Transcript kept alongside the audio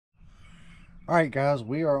All right, guys,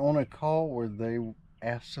 we are on a call where they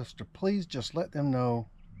asked us to please just let them know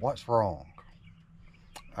what's wrong.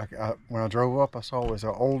 When I drove up, I saw it was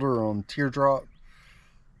an older teardrop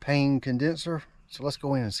pane condenser. So let's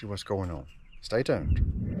go in and see what's going on. Stay tuned.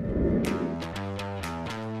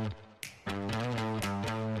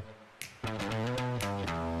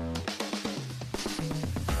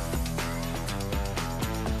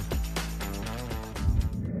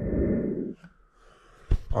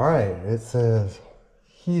 All right, it says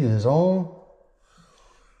heat is on.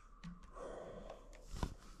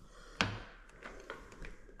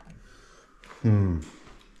 I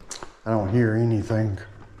don't hear anything.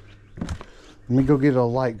 Let me go get a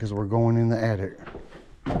light because we're going in the attic.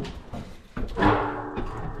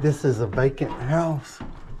 This is a vacant house.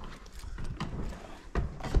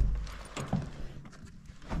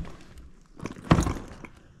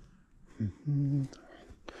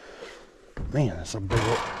 Man, that's a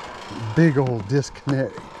big old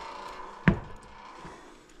disconnect.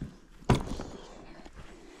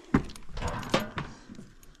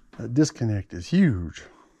 That disconnect is huge.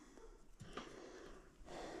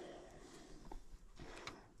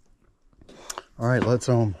 All right, let's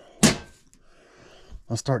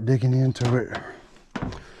start digging into it.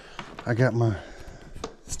 I got my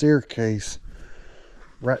staircase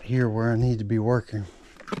right here where I need to be working.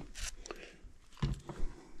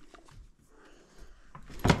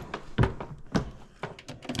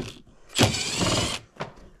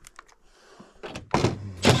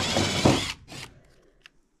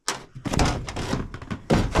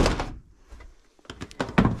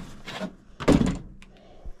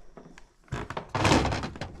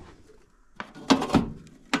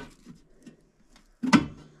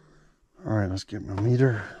 All right, let's get my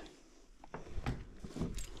meter.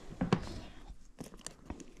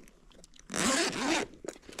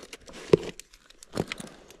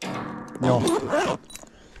 Y'all,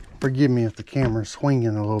 forgive me if the camera's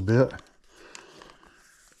swinging a little bit.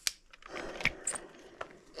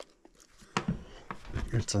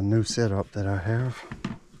 It's a new setup that I have.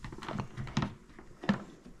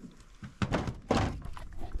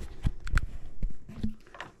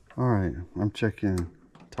 All right, I'm checking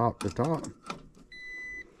top to top.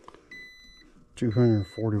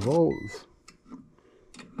 240 volts.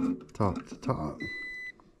 Top to top.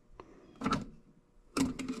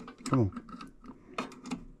 Come on.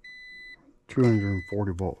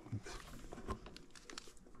 240 volts.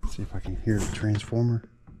 See if I can hear the transformer.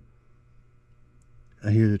 I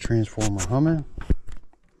hear the transformer humming.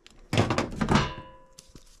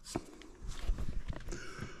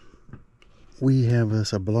 We have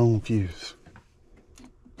us a blown fuse.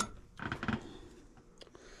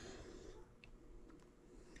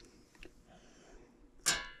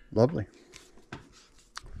 Lovely.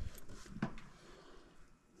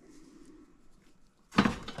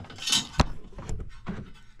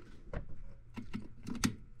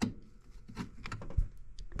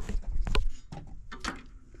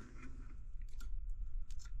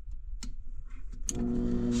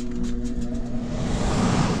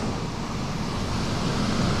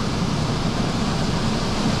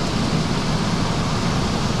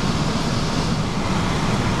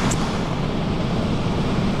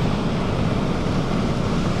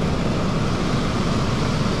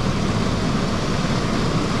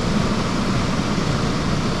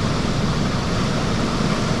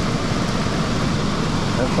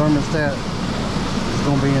 Thermostat is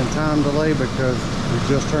going to be in time delay because we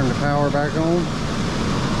just turned the power back on.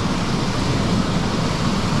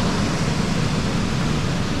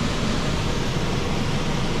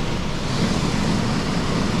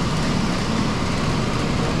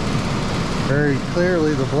 Very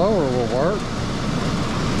clearly the blower will work.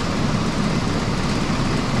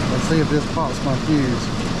 Let's see if this pops my fuse.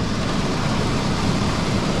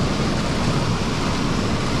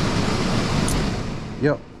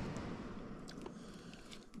 Yep.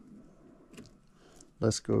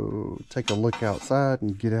 Let's go take a look outside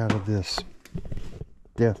and get out of this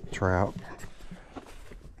death trap.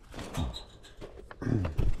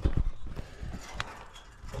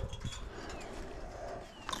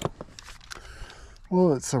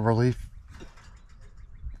 Well, it's a relief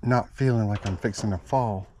not feeling like I'm fixing to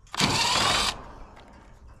fall.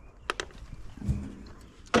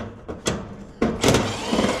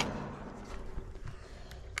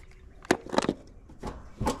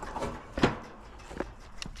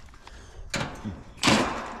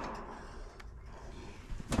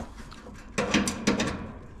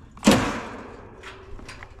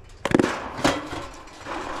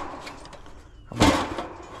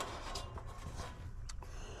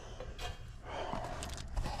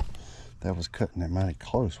 That was cutting it mighty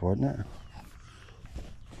close, wasn't it?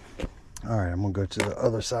 All right, I'm gonna go to the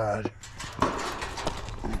other side.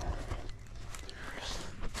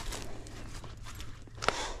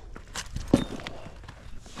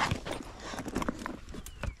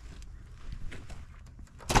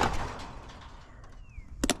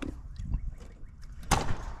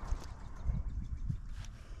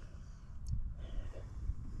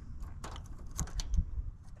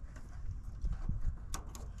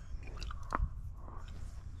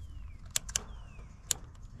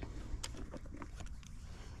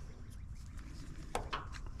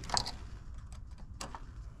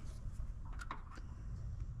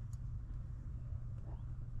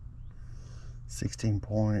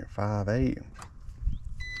 $16.58.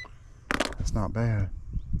 That's not bad.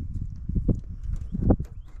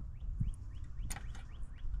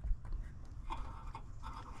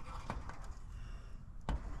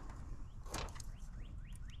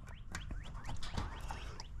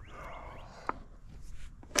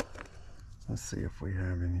 Let's see if we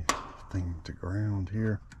have anything to ground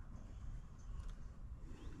here.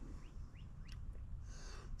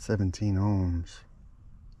 17 ohms.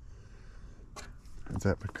 Is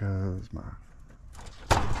that because my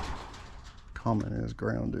comment is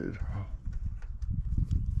grounded?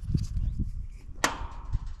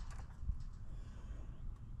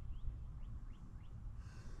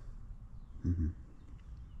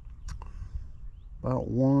 About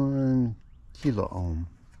 1 kilo ohm.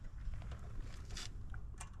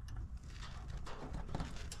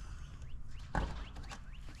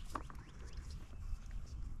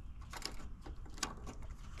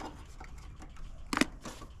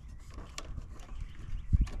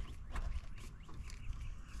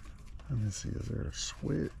 Let me see, is there a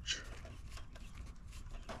switch?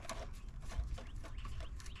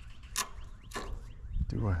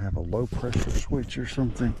 Do I have a low pressure switch or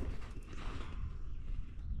something?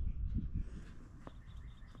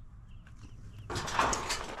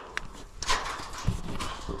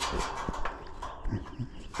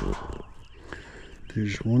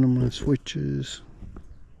 There's one of my switches,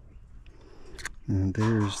 and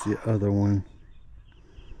there's the other one.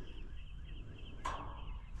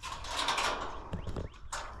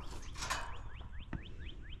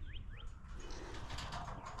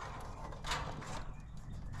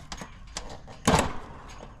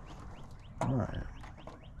 All right.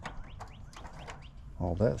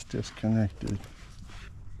 All that's disconnected.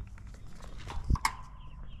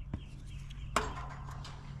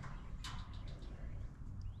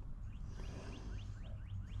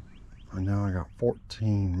 And now I got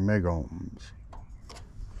 14 megohms.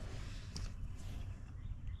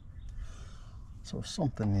 So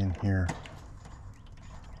something in here.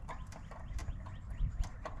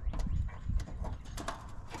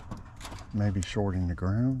 Maybe shorting the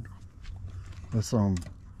ground. Let's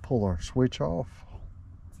pull our switch off.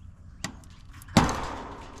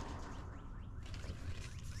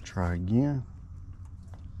 Try again.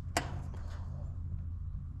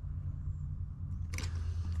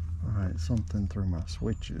 Alright, something through my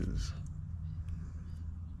switches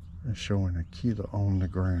is showing a kilo on the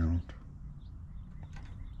ground.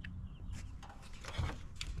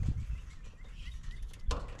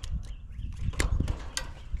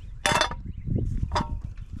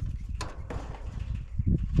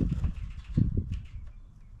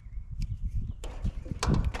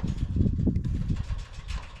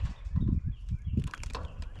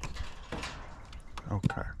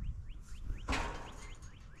 Okay.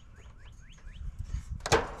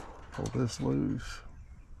 Pull this loose.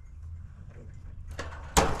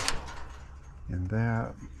 And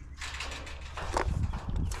that.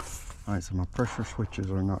 Alright, so my pressure switches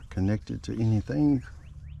are not connected to anything.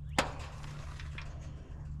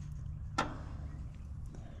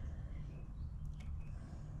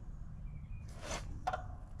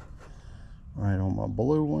 Alright, on my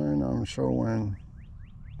blue one, I'm showing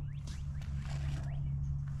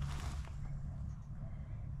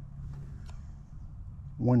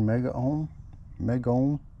 1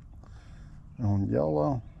 megohm. And on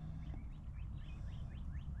yellow,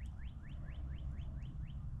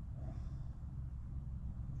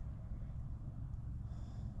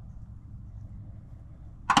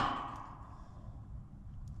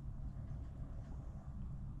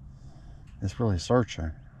 it's really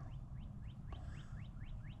searching.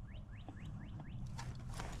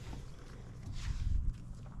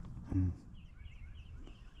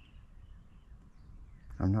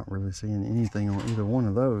 I'm not really seeing anything on either one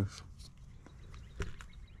of those.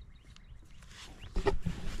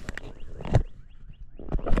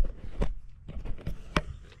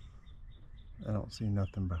 I don't see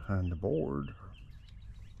nothing behind the board.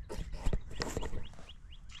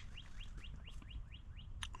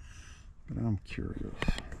 but I'm curious.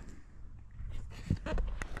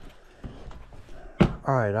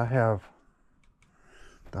 Alright, I have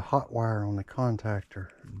the hot wire on the contactor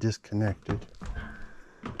disconnected.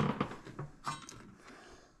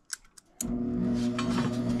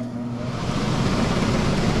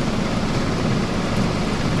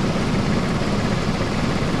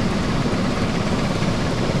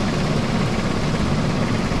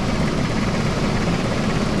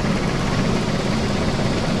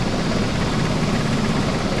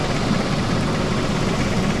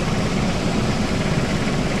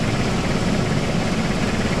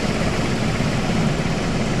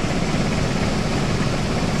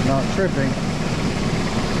 Not tripping.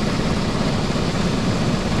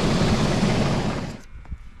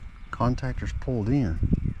 Contactor's pulled in.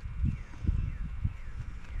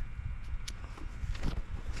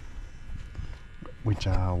 Which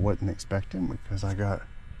I wasn't expecting, because I got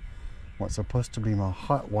what's supposed to be my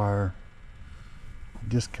hot wire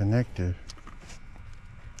disconnected.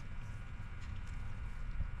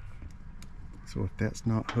 So if that's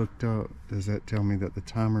not hooked up, does that tell me that the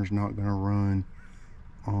timer's not going to run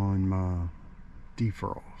on my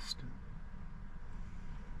defrost?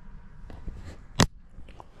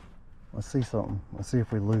 Let's see something. Let's see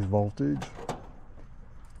if we lose voltage.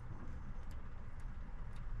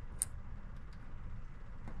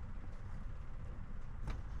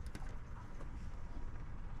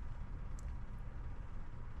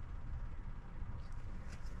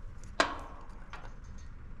 I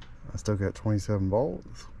still got 27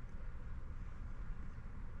 volts.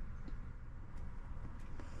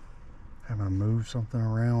 Have I moved something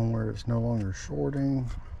around where it's no longer shorting?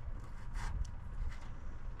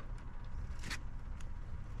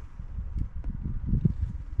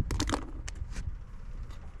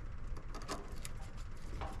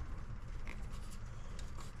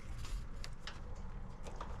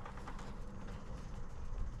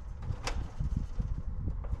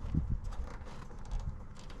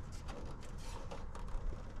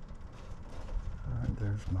 Alright,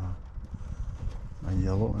 there's my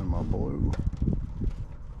yellow and my blue.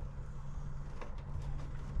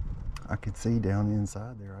 I could see down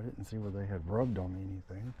inside there. I didn't see where they had rubbed on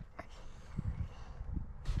anything.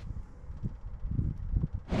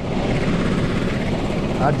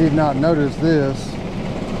 I did not notice this.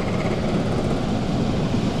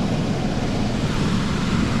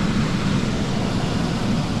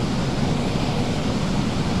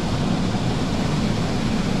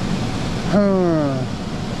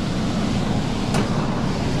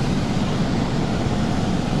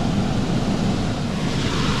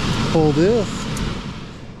 Pull this,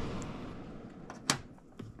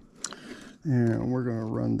 and we're going to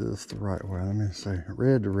run this the right way. Let me see,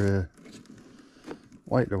 red to red,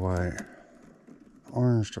 white to white,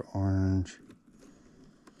 orange to orange.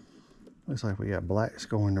 Looks like we got blacks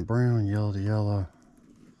going to brown, yellow to yellow.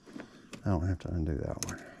 I don't have to undo that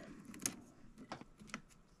one.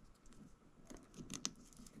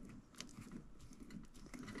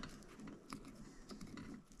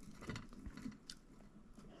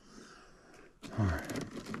 All right.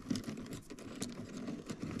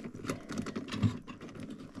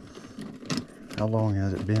 How long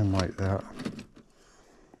has it been like that?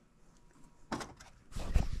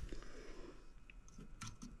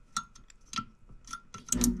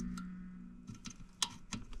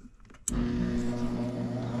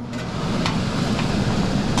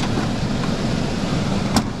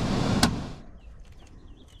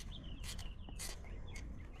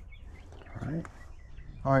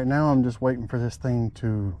 All right, now I'm just waiting for this thing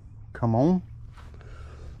to come on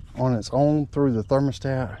its own through the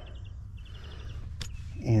thermostat,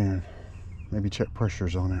 and maybe check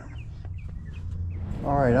pressures on it.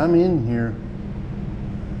 All right, I'm in here,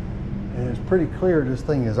 and it's pretty clear this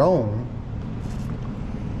thing is on.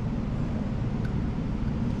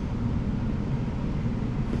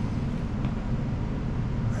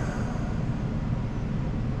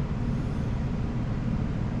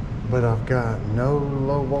 But I've got no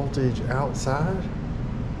low voltage outside.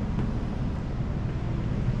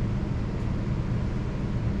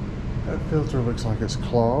 That filter looks like it's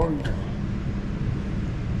clogged.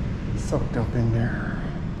 Sucked up in there.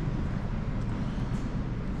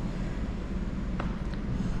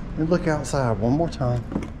 Let me look outside one more time.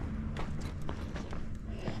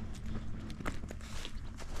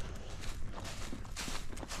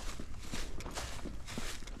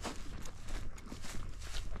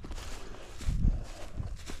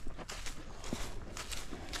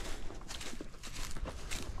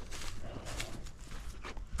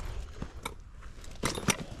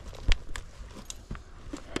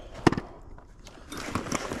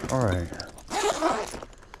 All right.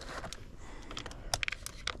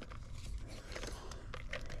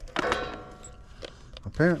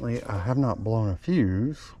 Apparently, I have not blown a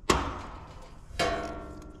fuse.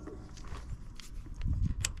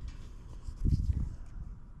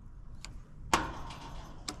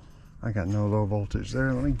 I got no low voltage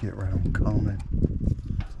there. Let me get rid of them coming.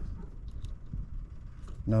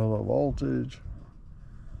 No low voltage.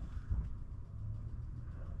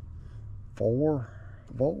 4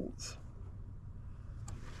 volts.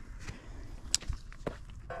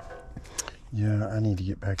 Yeah, I need to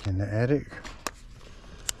get back in the attic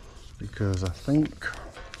because I think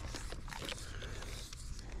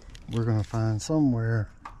we're gonna find somewhere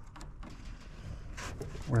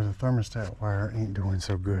where the thermostat wire ain't doing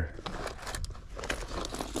so good.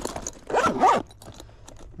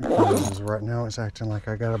 Because right now it's acting like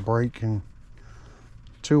I got a break in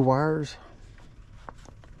 2 wires.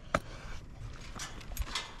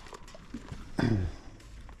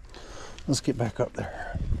 Let's get back up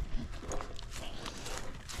there.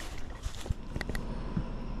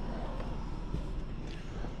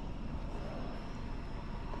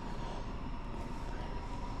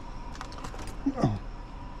 Oh.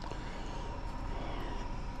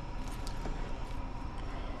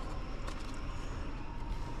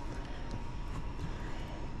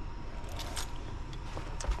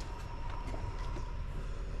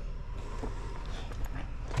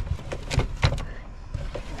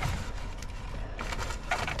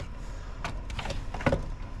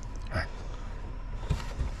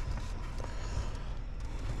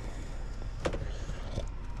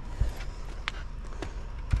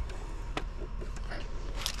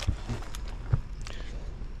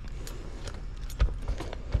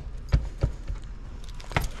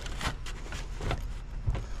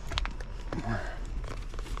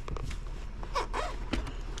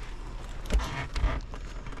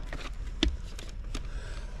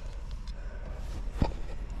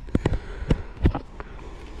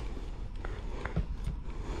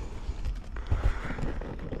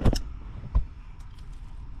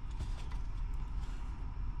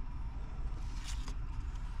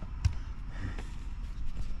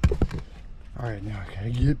 All right, now I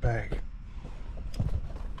gotta get back.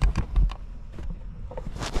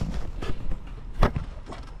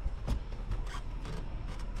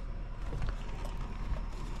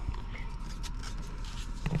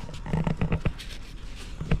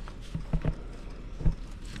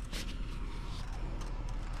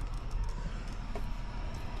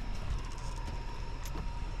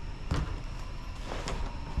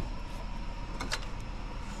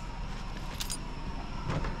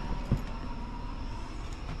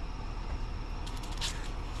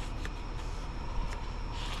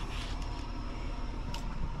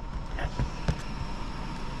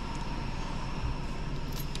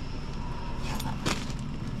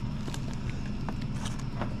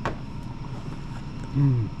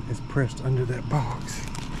 It's pressed under that box.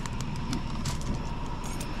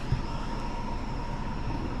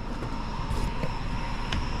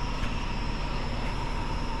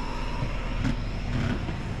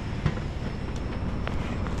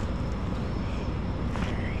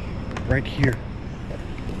 Right here.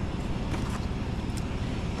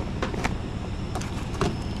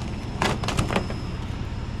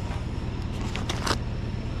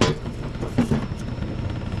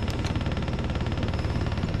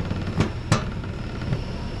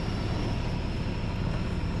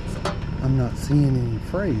 I'm not seeing any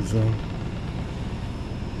phrase though.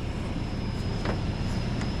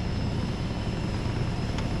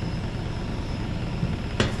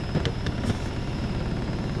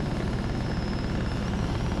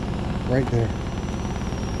 Right there.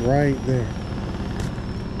 Right there.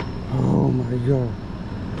 Oh my God.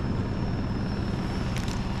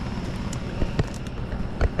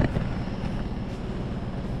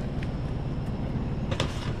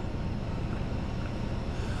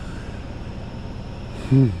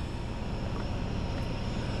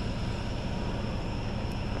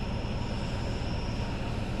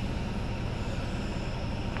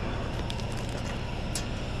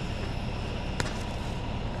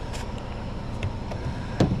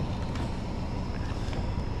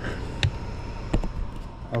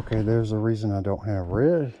 Okay, there's a reason I don't have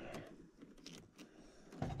red.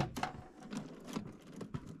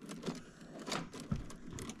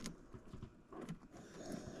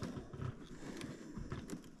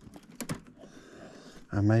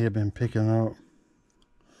 I may have been picking up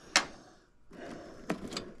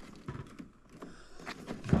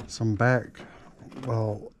some back,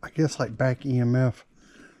 well, I guess like back EMF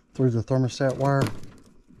through the thermostat wire.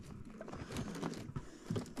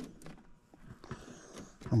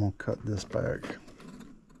 I'm gonna cut this back.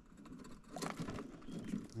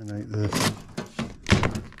 Eliminate this.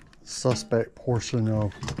 suspect portion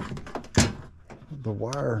of the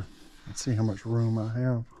wire. Let's see how much room I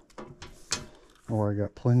have. Oh, I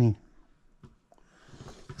got plenty.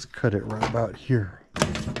 Let's cut it right about here.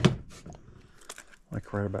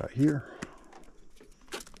 Like right about here.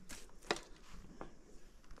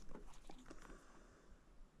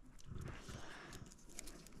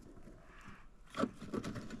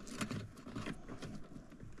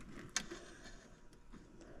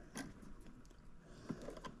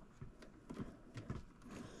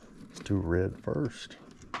 Let's do red first.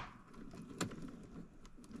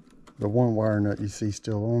 The one wire nut you see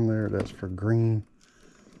still on there, that's for green.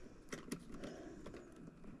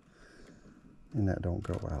 And that don't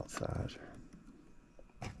go outside.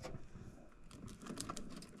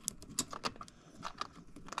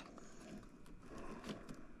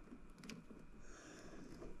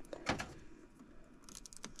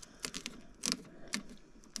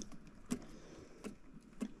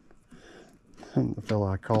 The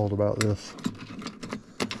fella I called about this,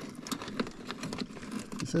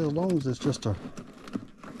 he said as long as it's just a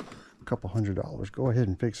couple $100, go ahead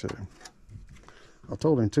and fix it. I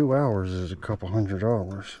told him 2 hours is a couple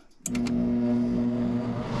 $100.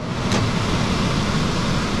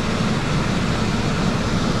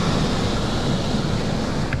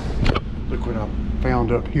 Look what I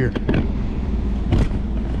found up here.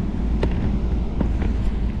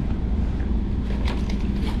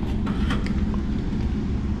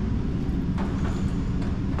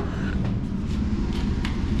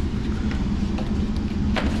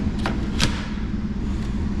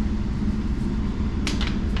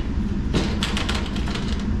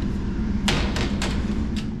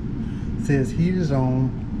 It says heat is on.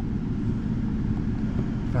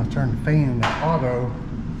 If I turn the fan to auto,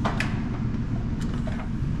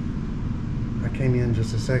 I came in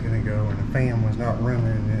just a second ago and the fan was not running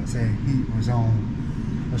and it said heat was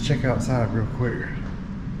on. Let's check outside real quick.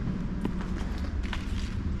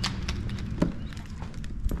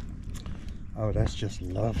 Oh, that's just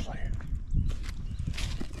lovely.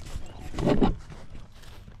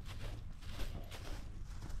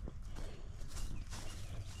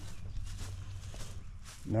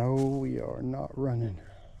 No, we are not running.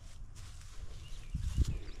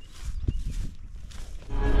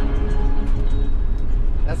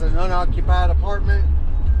 That's an unoccupied apartment,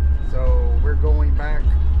 so we're going back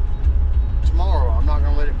tomorrow. I'm not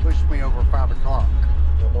going to let it push me over 5 o'clock.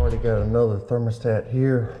 I've already got another thermostat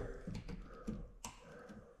here.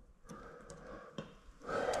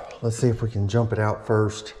 Let's see if we can jump it out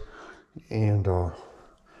first and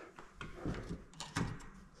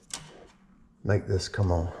make this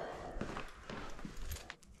come on.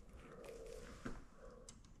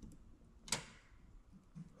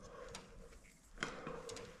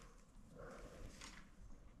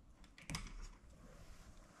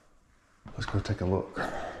 Let's go take a look.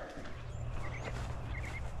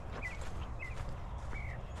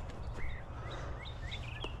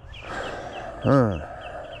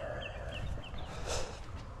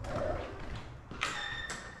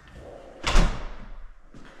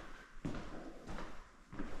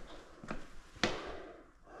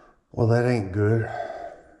 Well, that ain't good.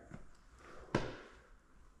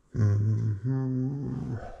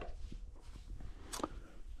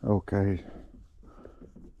 Okay.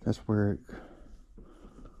 That's where it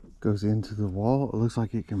goes into the wall. It looks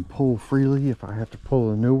like it can pull freely if I have to pull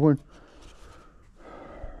a new one.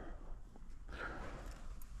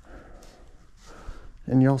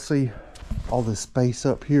 And y'all see all this space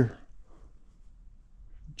up here?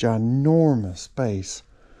 Ginormous space.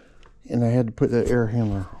 And I had to put that air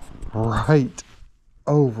handler right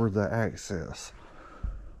over the access,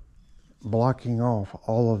 blocking off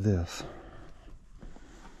all of this.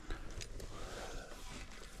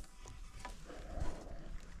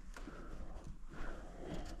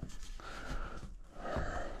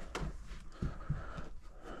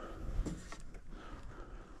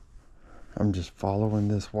 I'm just following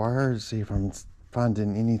this wire to see if I'm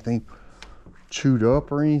finding anything chewed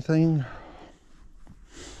up or anything.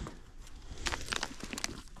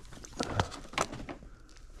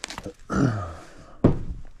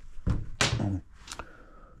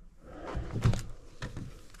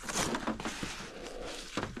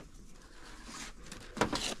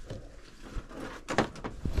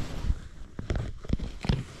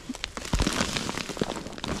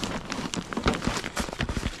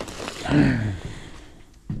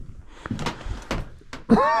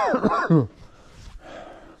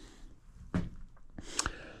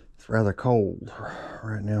 It's rather cold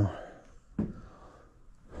right now.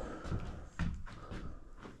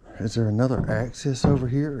 Is there another access over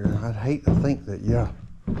here? I'd hate to think that, yeah.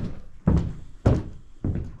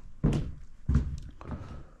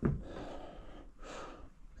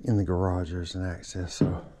 in the garage there's an access,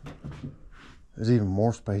 so there's even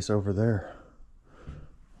more space over there.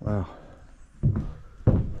 Wow.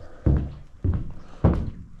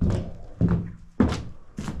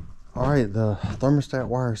 All right, the thermostat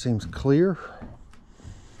wire seems clear.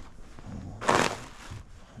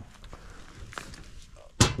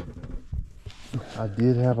 I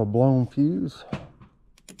did have a blown fuse.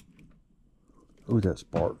 Ooh, that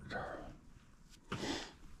sparked.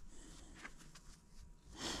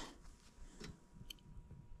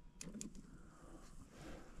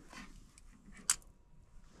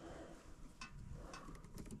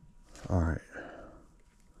 All right.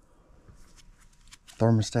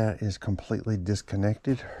 Thermostat is completely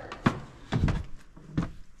disconnected.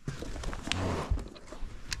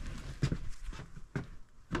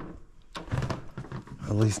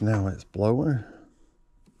 At least now it's blowing.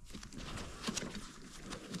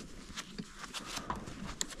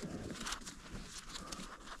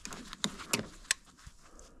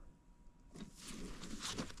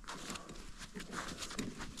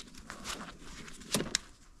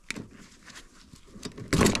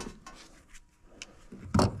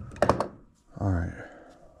 All right.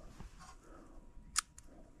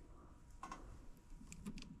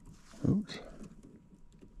 Oops.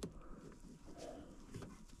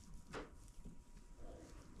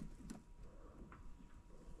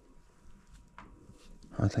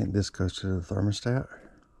 I think this goes to the thermostat.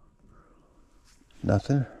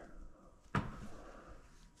 Nothing.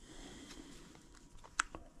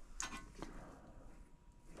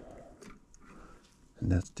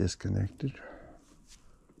 And that's disconnected.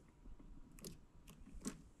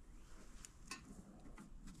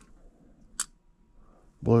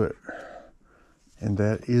 Blew it. And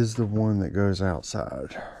that is the one that goes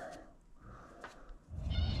outside.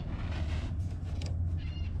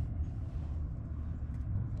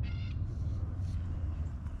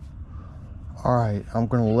 All right, I'm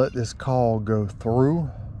going to let this call go through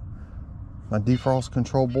my defrost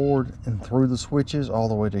control board and through the switches all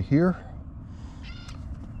the way to here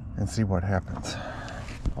and see what happens.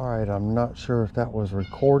 All right, I'm not sure if that was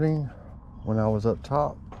recording when I was up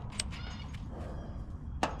top.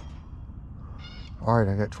 All right,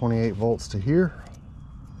 I got 28 volts to here.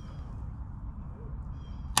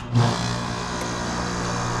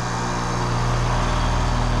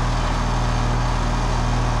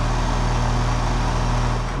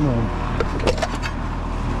 Come on.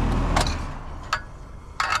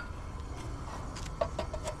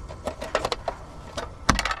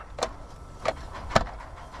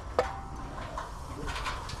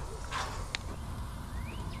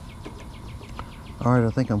 All right,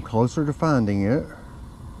 I think I'm closer to finding it.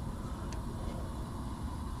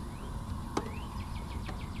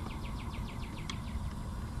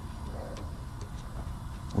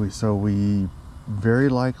 So we very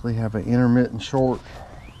likely have an intermittent short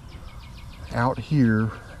out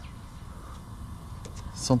here.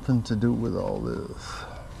 Something to do with all this.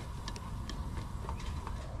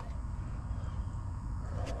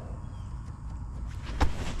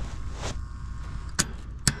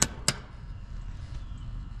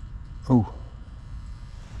 Oh.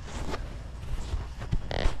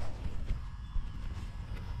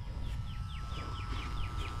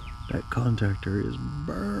 That contactor is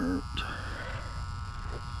burnt.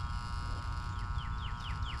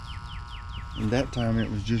 And that time it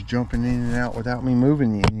was just jumping in and out without me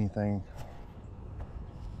moving anything.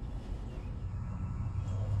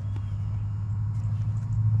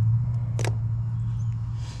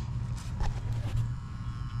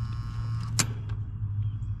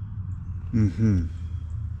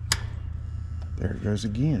 There it goes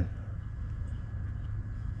again.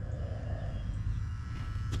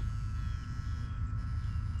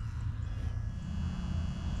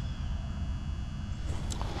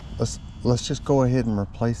 Let's just go ahead and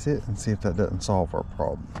replace it and see if that doesn't solve our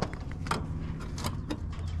problem.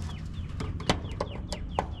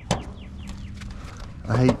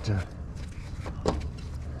 I hate to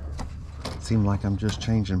seem like I'm just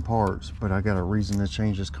changing parts, but I got a reason to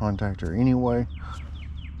change this contactor anyway.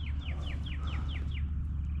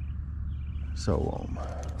 So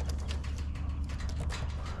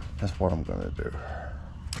that's what I'm gonna do.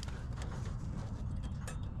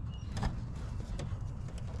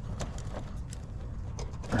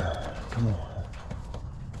 Come on.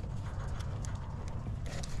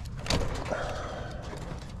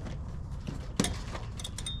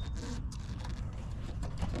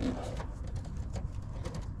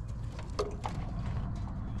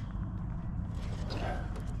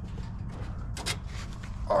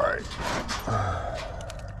 All right.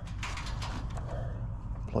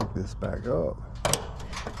 Plug this back up.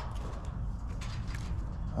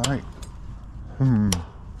 All right.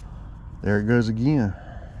 There it goes again.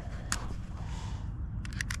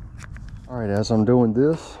 All right, as I'm doing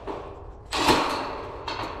this,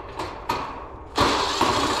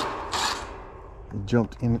 it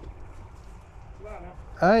jumped in.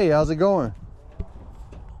 Hey, how's it going?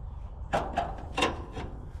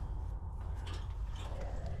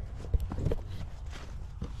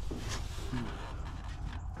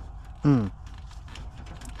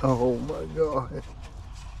 Oh my God.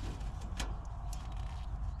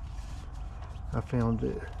 I found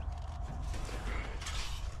it.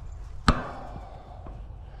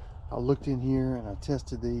 I looked in here and I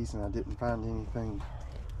tested these and I didn't find anything.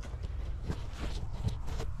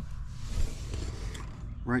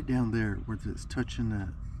 Right down there where it's touching that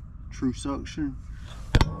true suction,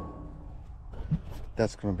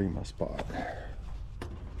 that's going to be my spot.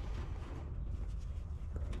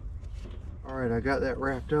 All right, I got that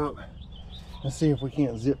wrapped up. Let's see if we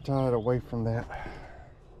can't zip tie it away from that.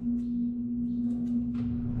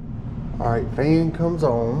 All right, fan comes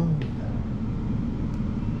on.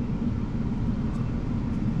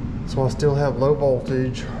 So I still have low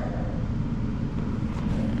voltage.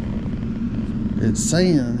 It's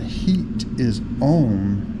saying heat is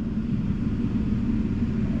on,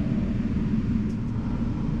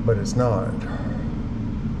 but it's not.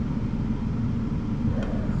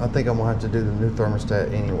 I think I'm gonna have to do the new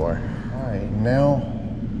thermostat anyway. All right, now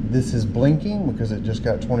this is blinking because it just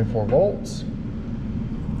got 24 volts.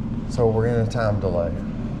 So we're in a time delay.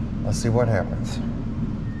 Let's see what happens.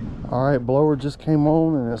 All right, blower just came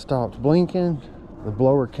on and it stopped blinking. The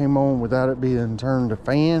blower came on without it being turned to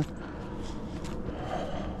fan.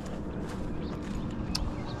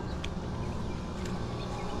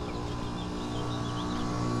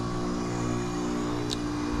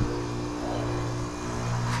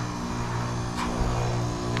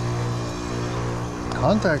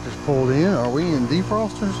 Contactor's pulled in. Are we in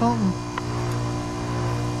defrost or something?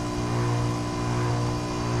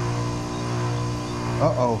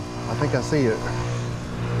 Uh-oh, I think I see it.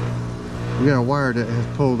 We got a wire that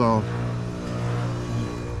has pulled off.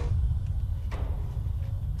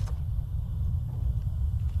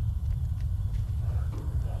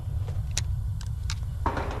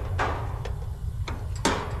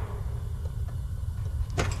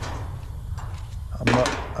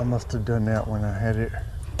 I must have done that when I had it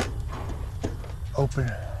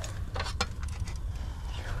open.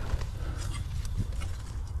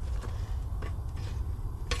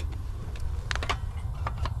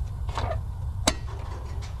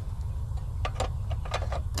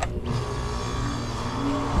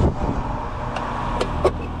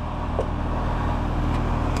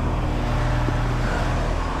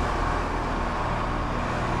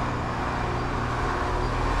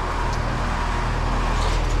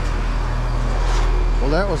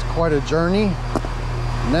 That was quite a journey.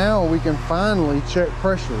 Now we can finally check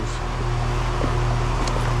pressures.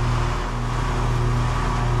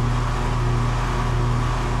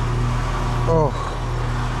 Oh.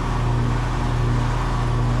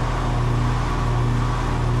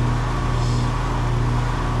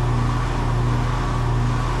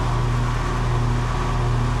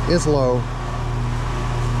 It's low.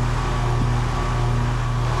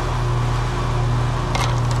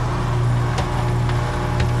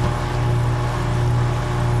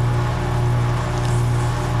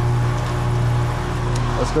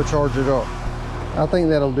 Let's go charge it up. I think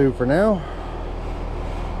that'll do for now.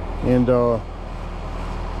 And if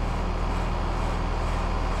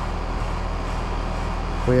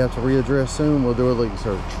we have to readdress soon, we'll do a leak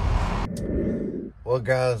search. Well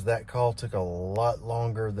guys, that call took a lot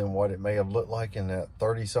longer than what it may have looked like in that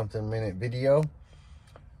 30-something minute video.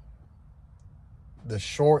 The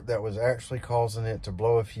short that was actually causing it to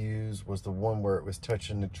blow a fuse was the one where it was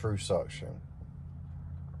touching the true suction.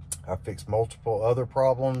 I fixed multiple other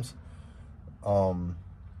problems, and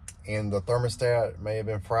the thermostat may have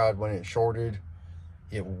been fried when it shorted.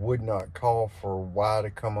 It would not call for Y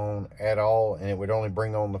to come on at all, and it would only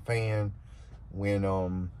bring on the fan when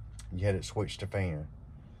you had it switched to fan.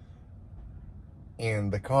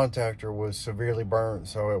 And the contactor was severely burnt,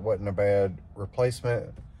 so it wasn't a bad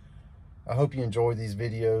replacement. I hope you enjoy these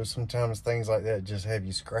videos. Sometimes things like that just have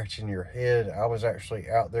you scratching your head. I was actually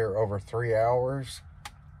out there over 3 hours,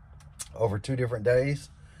 over 2 different days.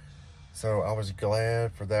 So I was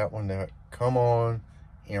glad for that one to come on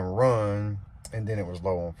and run, and then it was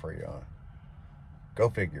low on Freon. Go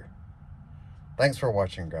figure. Thanks for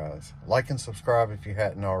watching, guys. Like and subscribe if you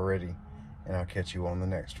hadn't already, and I'll catch you on the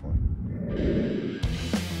next one.